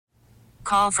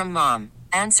Call from mom.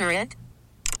 Answer it.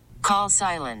 Call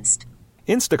silenced.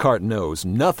 Instacart knows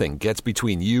nothing gets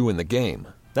between you and the game.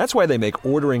 That's why they make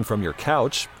ordering from your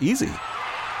couch easy.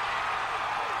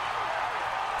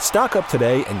 Stock up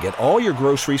today and get all your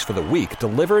groceries for the week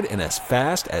delivered in as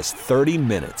fast as 30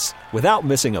 minutes without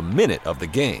missing a minute of the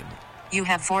game. You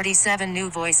have 47 new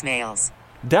voicemails.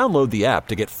 Download the app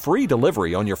to get free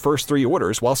delivery on your first 3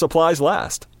 orders while supplies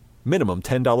last. Minimum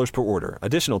 $10 per order.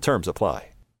 Additional terms apply.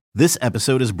 This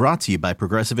episode is brought to you by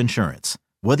Progressive Insurance.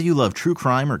 Whether you love true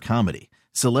crime or comedy,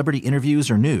 celebrity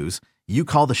interviews or news, you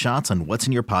call the shots on what's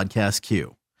in your podcast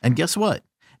queue. And guess what?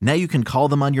 Now you can call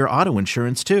them on your auto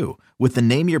insurance too with the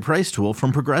Name Your Price tool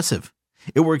from Progressive.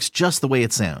 It works just the way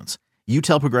it sounds. You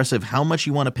tell Progressive how much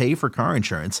you want to pay for car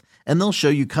insurance, and they'll show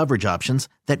you coverage options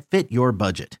that fit your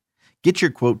budget. Get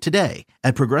your quote today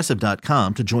at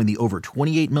Progressive.com to join the over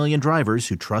 28 million drivers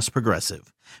who trust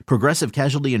Progressive. Progressive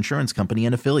Casualty Insurance Company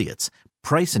and Affiliates.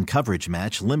 Price and coverage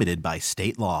match limited by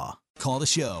state law. Call the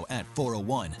show at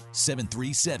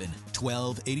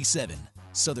 401-737-1287.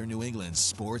 Southern New England's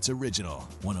sports original,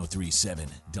 1037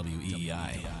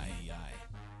 WEEI.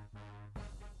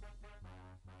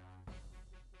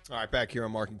 All right, back here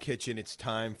on Mark and Kitchen, it's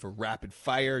time for Rapid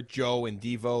Fire. Joe and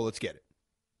Devo, let's get it.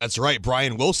 That's right,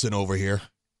 Brian Wilson over here.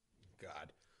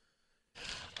 God.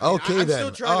 Okay, I'm then.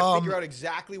 still trying to figure out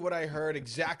exactly what I heard,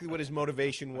 exactly what his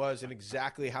motivation was, and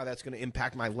exactly how that's going to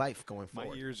impact my life going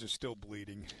forward. My ears are still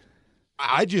bleeding.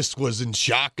 I just was in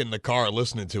shock in the car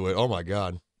listening to it. Oh, my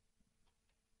God.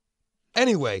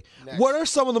 Anyway, Next. What are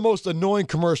some of the most annoying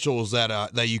commercials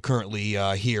that you currently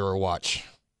hear or watch?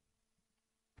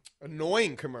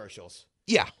 Annoying commercials.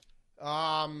 Yeah.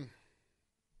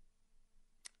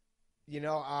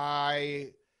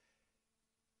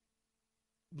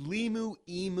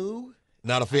 Emu.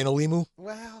 Not a fan of Limu?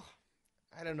 Well,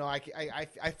 I don't know. I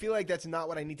feel like that's not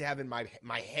what I need to have in my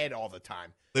head all the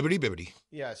time. Liberty Bibbity.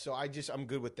 Yeah, so I'm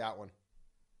good with that one.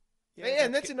 Yeah,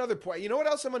 and that's another point. You know what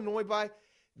else I'm annoyed by?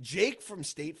 Jake from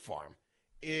State Farm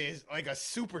is like a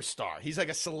superstar. He's like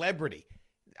a celebrity.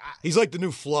 He's like the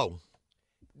new Flo.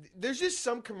 There's just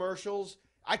some commercials,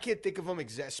 I can't think of them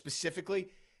specifically,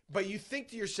 but you think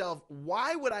to yourself,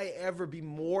 why would I ever be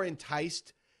more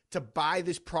enticed to buy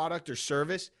this product or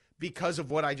service because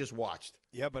of what I just watched?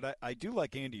 Yeah, but I do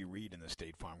like Andy Reid in the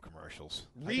State Farm commercials.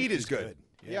 Reid is good.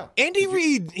 Yeah. Andy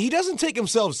Reid, he doesn't take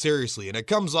himself seriously, and it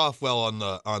comes off well on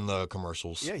the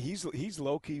commercials. Yeah, he's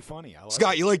low key funny. I like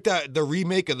Scott, it. you like the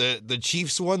remake of the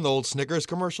Chiefs one, the old Snickers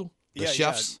commercial? The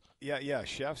chefs? Yeah,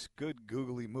 chefs, good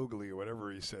googly moogly or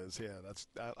whatever he says. Yeah,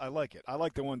 I like it. I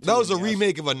like the one too. That was a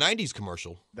remake of a 90s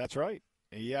commercial. That's right.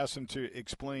 And he asked him to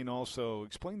explain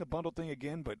the bundle thing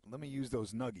again, but let me use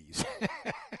those nuggies.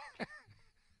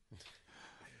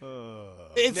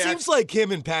 It seems like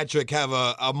him and Patrick have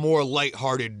a more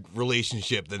lighthearted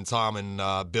relationship than Tom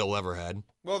and Bill ever had.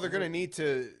 Well, they're going to need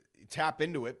to tap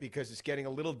into it because it's getting a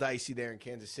little dicey there in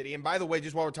Kansas City. And by the way,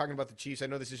 just while we're talking about the Chiefs, I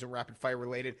know this isn't rapid fire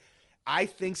related. I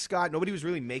think, Scott, nobody was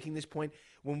really making this point.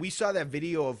 When we saw that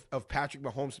video of Patrick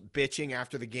Mahomes bitching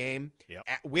after the game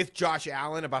with Josh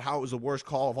Allen about how it was the worst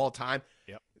call of all time,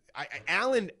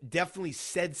 Allen definitely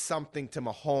said something to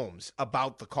Mahomes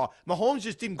about the call. Mahomes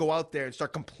just didn't go out there and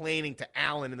start complaining to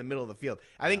Allen in the middle of the field.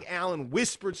 I think Allen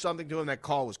whispered something to him that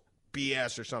call was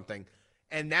BS or something.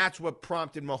 And that's what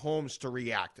prompted Mahomes to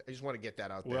react. I just want to get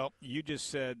that out there. Well, you just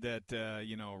said that,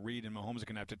 Reid and Mahomes are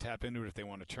going to have to tap into it if they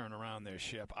want to turn around their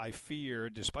ship. I fear,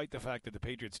 despite the fact that the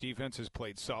Patriots' defense has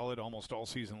played solid almost all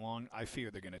season long, I fear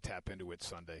they're going to tap into it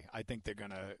Sunday. I think they're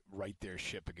going to right their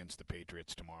ship against the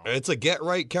Patriots tomorrow. It's a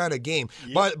get-right kind of game.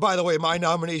 Yeah. By the way, my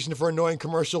nomination for annoying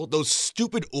commercial, those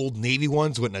stupid Old Navy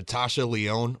ones with Natasha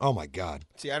Lyonne. Oh, my God.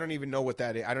 See, I don't even know what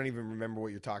that is. I don't even remember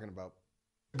what you're talking about.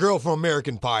 Girl from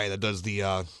American Pie that does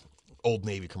the Old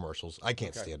Navy commercials. I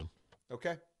can't stand them.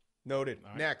 Okay. Noted.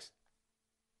 Right. Next.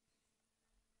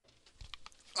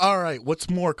 All right. What's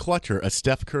more clutcher, a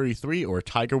Steph Curry 3 or a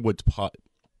Tiger Woods putt?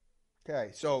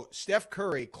 Okay. So Steph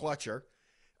Curry, clutcher.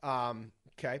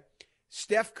 Okay.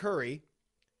 Steph Curry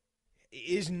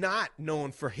is not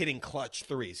known for hitting clutch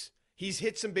threes. He's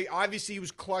hit some big – obviously he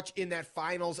was clutch in that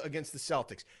finals against the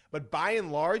Celtics. But by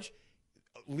and large –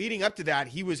 leading up to that,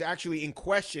 he was actually in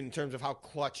question in terms of how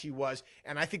clutch he was,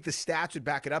 and I think the stats would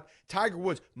back it up. Tiger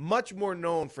Woods, much more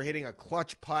known for hitting a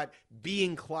clutch putt,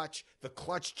 being clutch, the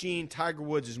clutch gene. Tiger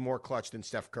Woods is more clutch than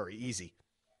Steph Curry. Easy.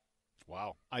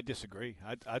 Wow, I disagree.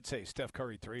 I'd say Steph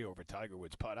Curry 3 over Tiger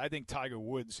Woods putt. I think Tiger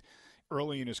Woods,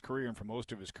 early in his career and for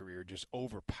most of his career, just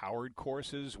overpowered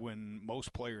courses when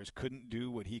most players couldn't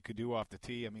do what he could do off the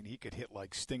tee. I mean, he could hit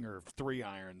like stinger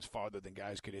 3-irons farther than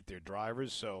guys could hit their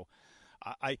drivers, so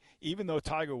I even though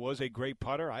Tiger was a great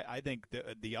putter, I think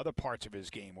the other parts of his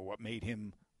game are what made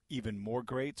him even more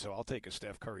great. So I'll take a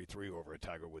Steph Curry 3 over a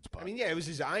Tiger Woods putt. I mean, yeah, it was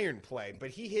his iron play, but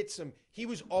he hit some. He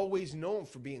was always known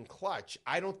for being clutch.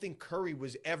 I don't think Curry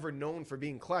was ever known for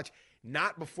being clutch.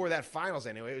 Not before that finals,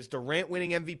 anyway. It was Durant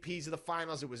winning MVPs of the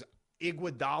finals. It was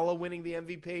Iguodala winning the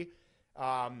MVP.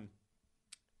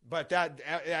 But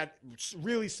that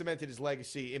really cemented his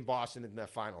legacy in Boston in the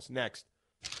finals. Next.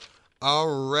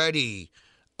 Alrighty.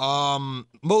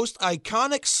 Most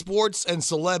iconic sports and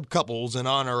celeb couples in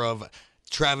honor of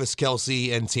Travis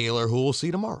Kelce and Taylor, who we'll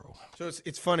see tomorrow. So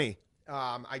it's funny.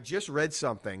 I just read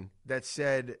something that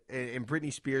said, and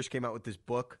Britney Spears came out with this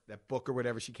book, that book or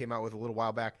whatever she came out with a little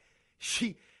while back.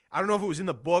 I don't know if it was in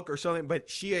the book or something, but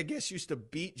she, I guess, used to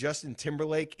beat Justin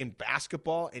Timberlake in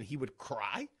basketball, and he would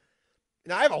cry.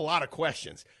 Now, I have a lot of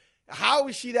questions. How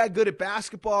is she that good at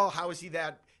basketball? How is he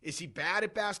that? Is he bad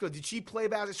at basketball? Did she play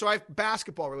basketball? So I have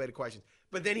basketball-related questions.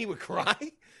 But then he would cry?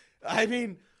 I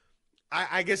mean,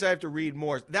 I guess I have to read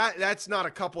more. That's not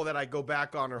a couple that I go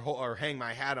back on or hang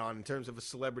my hat on in terms of a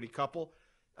celebrity couple.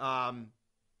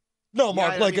 No,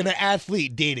 Mark, an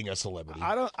athlete dating a celebrity.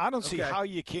 I don't see how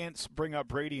you can't bring up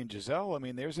Brady and Giselle. I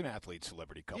mean, there's an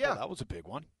athlete-celebrity couple. Yeah. That was a big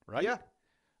one, right? Yeah.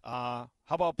 How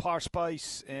about Posh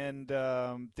Spice and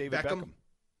David Beckham?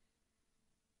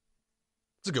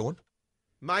 It's a good one.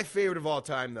 My favorite of all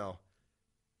time, though,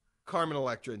 Carmen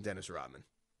Electra and Dennis Rodman.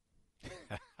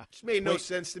 Just made no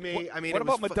sense to me. I mean, what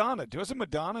about Madonna? Wasn't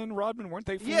Madonna and Rodman? Weren't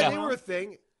they? Yeah, they were a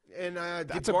thing. And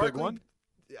that's a big one.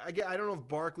 I don't know if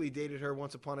Barkley dated her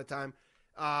once upon a time.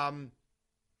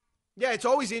 Yeah, it's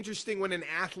always interesting when an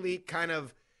athlete kind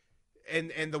of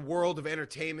and the world of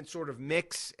entertainment sort of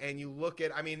mix, and you look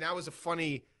at. I mean, that was a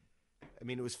funny. I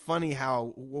mean, it was funny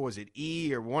how, what was it,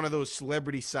 E! Or one of those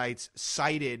celebrity sites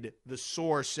cited the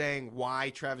source saying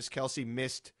why Travis Kelce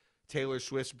missed Taylor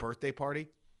Swift's birthday party.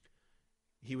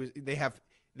 He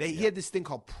had this thing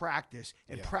called practice,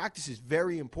 and practice is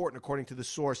very important according to the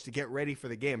source to get ready for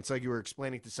the game. It's like you were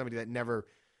explaining to somebody that never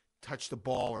touched the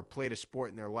ball or played a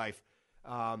sport in their life.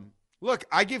 Look,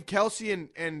 I give Kelce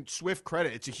and Swift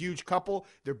credit. It's a huge couple.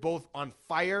 They're both on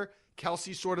fire.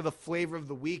 Kelce's sort of the flavor of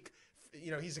the week. You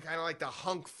know, he's kind of like the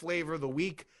hunk flavor of the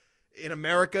week in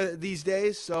America these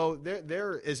days. So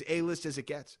they're as A-list as it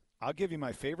gets. I'll give you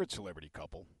my favorite celebrity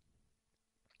couple,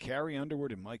 Carrie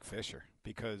Underwood and Mike Fisher,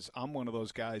 because I'm one of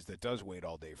those guys that does wait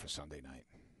all day for Sunday night.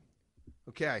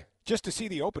 Okay. Just to see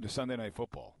the open of Sunday Night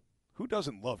Football. Who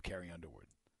doesn't love Carrie Underwood?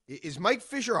 Is Mike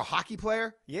Fisher a hockey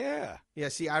player? Yeah. Yeah,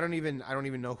 see, I don't even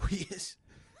know who he is.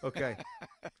 Okay.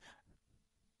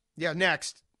 Yeah,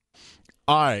 next.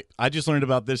 All right, I just learned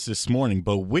about this morning,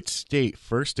 but which state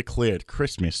first declared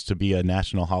Christmas to be a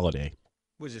national holiday?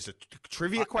 Was this a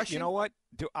trivia question? You know what?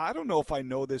 I don't know if I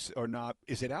know this or not.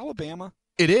 Is it Alabama?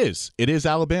 It is. It is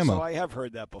Alabama. So I have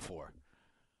heard that before.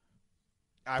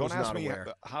 Don't ask me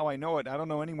how I know it. I don't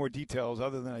know any more details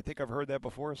other than I think I've heard that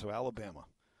before, so Alabama.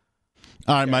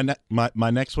 All right, my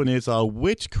next one is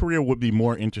which career would be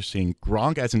more interesting,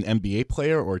 Gronk as an NBA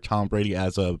player or Tom Brady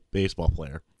as a baseball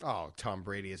player? Oh, Tom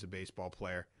Brady as a baseball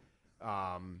player.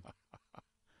 I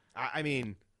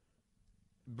mean,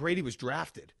 Brady was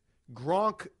drafted.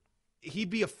 Gronk,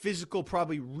 he'd be a physical,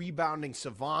 probably rebounding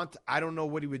savant. I don't know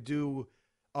what he would do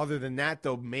other than that,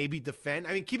 though. Maybe defend.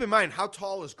 I mean, keep in mind, how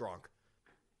tall is Gronk?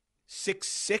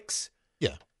 6'6"?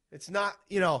 Yeah. It's not,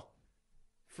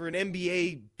 for an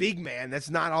NBA big man, that's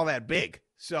not all that big.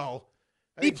 So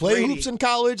he played hoops in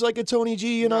college like a Tony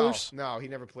G and others? No, he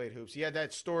never played hoops. He had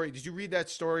that story. Did you read that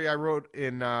story I wrote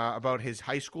in about his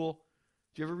high school?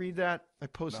 Did you ever read that? I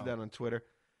posted that on Twitter.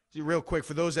 Real quick,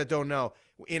 for those that don't know,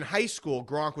 in high school,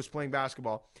 Gronk was playing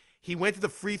basketball. He went to the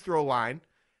free throw line,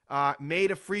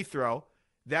 made a free throw.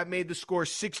 That made the score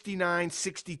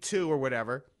 69-62 or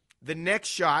whatever. The next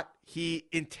shot, he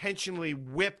intentionally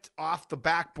whipped off the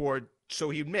backboard so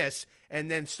he'd miss,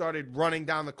 and then started running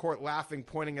down the court laughing,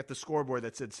 pointing at the scoreboard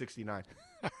that said 69.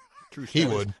 True story. He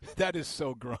would. That is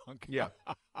so Gronk. Yeah.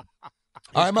 All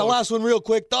right, my last one real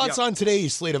quick. Thoughts on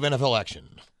today's slate of NFL action?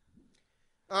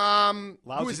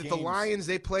 Who is it? The Lions,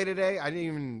 they play today? I didn't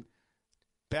even...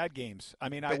 Bad games. I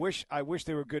mean, I wish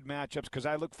they were good matchups because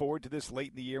I look forward to this late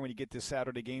in the year when you get this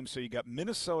Saturday game. So you got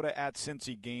Minnesota at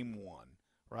Cincy game 1,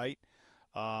 right?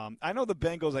 I know the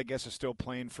Bengals, I guess, are still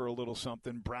playing for a little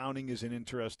something. Browning is an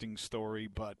interesting story,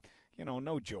 but,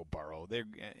 no Joe Burrow. The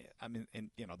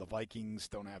Vikings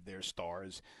don't have their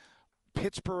stars.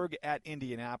 Pittsburgh at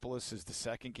Indianapolis is the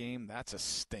second game. That's a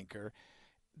stinker.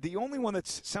 The only one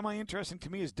that's semi-interesting to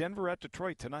me is Denver at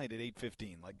Detroit tonight at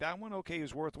 8:15. Like, that one,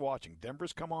 is worth watching.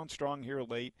 Denver's come on strong here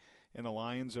late, and the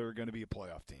Lions are going to be a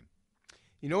playoff team.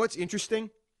 You know what's interesting?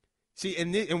 See,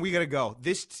 and we got to go.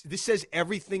 This says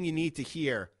everything you need to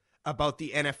hear about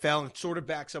the NFL and sort of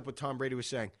backs up what Tom Brady was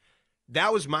saying.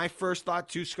 That was my first thought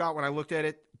too, Scott, when I looked at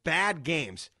it. Bad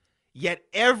games. Yet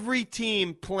every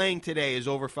team playing today is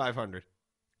over 500.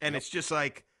 And it's just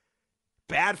like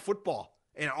bad football.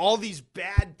 And all these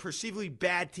perceivably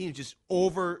bad teams just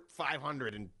over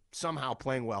 500 and somehow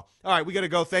playing well. All right, we got to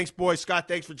go. Thanks, boys. Scott,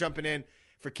 thanks for jumping in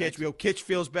for Kitch. We hope Kitch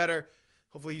feels better.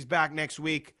 Hopefully he's back next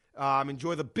week.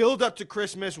 Enjoy the build-up to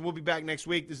Christmas. We'll be back next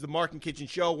week. This is the Mark and Kitchen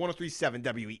Show, 103.7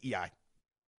 WEEI.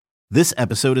 This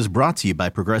episode is brought to you by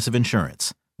Progressive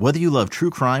Insurance. Whether you love true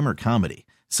crime or comedy,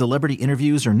 celebrity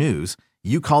interviews or news,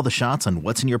 you call the shots on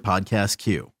what's in your podcast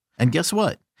queue. And guess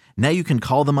what? Now you can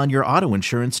call them on your auto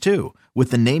insurance too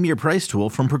with the Name Your Price tool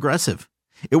from Progressive.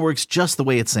 It works just the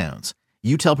way it sounds.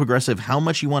 You tell Progressive how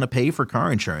much you want to pay for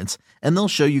car insurance, and they'll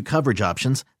show you coverage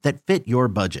options that fit your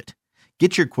budget.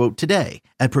 Get your quote today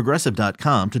at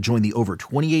Progressive.com to join the over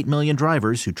 28 million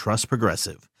drivers who trust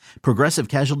Progressive. Progressive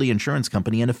Casualty Insurance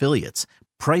Company and Affiliates.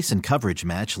 Price and coverage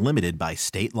match limited by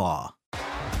state law.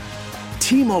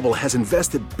 T-Mobile has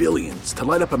invested billions to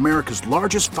light up America's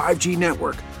largest 5G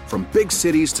network, from big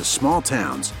cities to small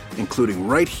towns, including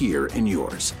right here in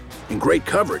yours. And great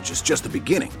coverage is just the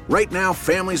beginning. Right now,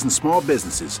 families and small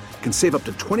businesses can save up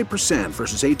to 20%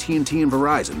 versus AT&T and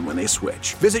Verizon when they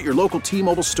switch. Visit your local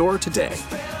T-Mobile store today.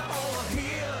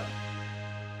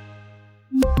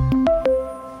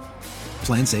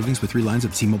 Plan savings with 3 lines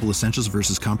of T-Mobile Essentials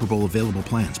versus comparable available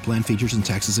plans. Plan features and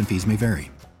taxes and fees may vary.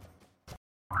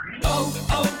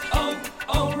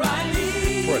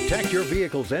 Protect your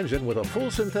vehicle's engine with a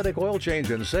full synthetic oil change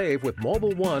and save with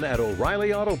Mobile One at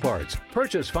O'Reilly Auto Parts.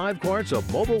 Purchase 5 quarts of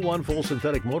Mobile One full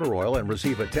synthetic motor oil and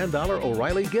receive a $10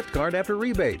 O'Reilly gift card after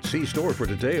rebate. See store for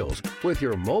details. With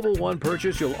your Mobile One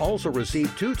purchase, you'll also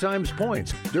receive 2 times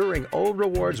points during O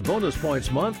Rewards Bonus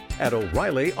Points Month at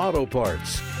O'Reilly Auto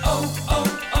Parts.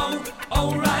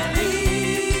 O'Reilly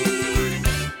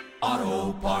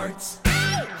Auto Parts.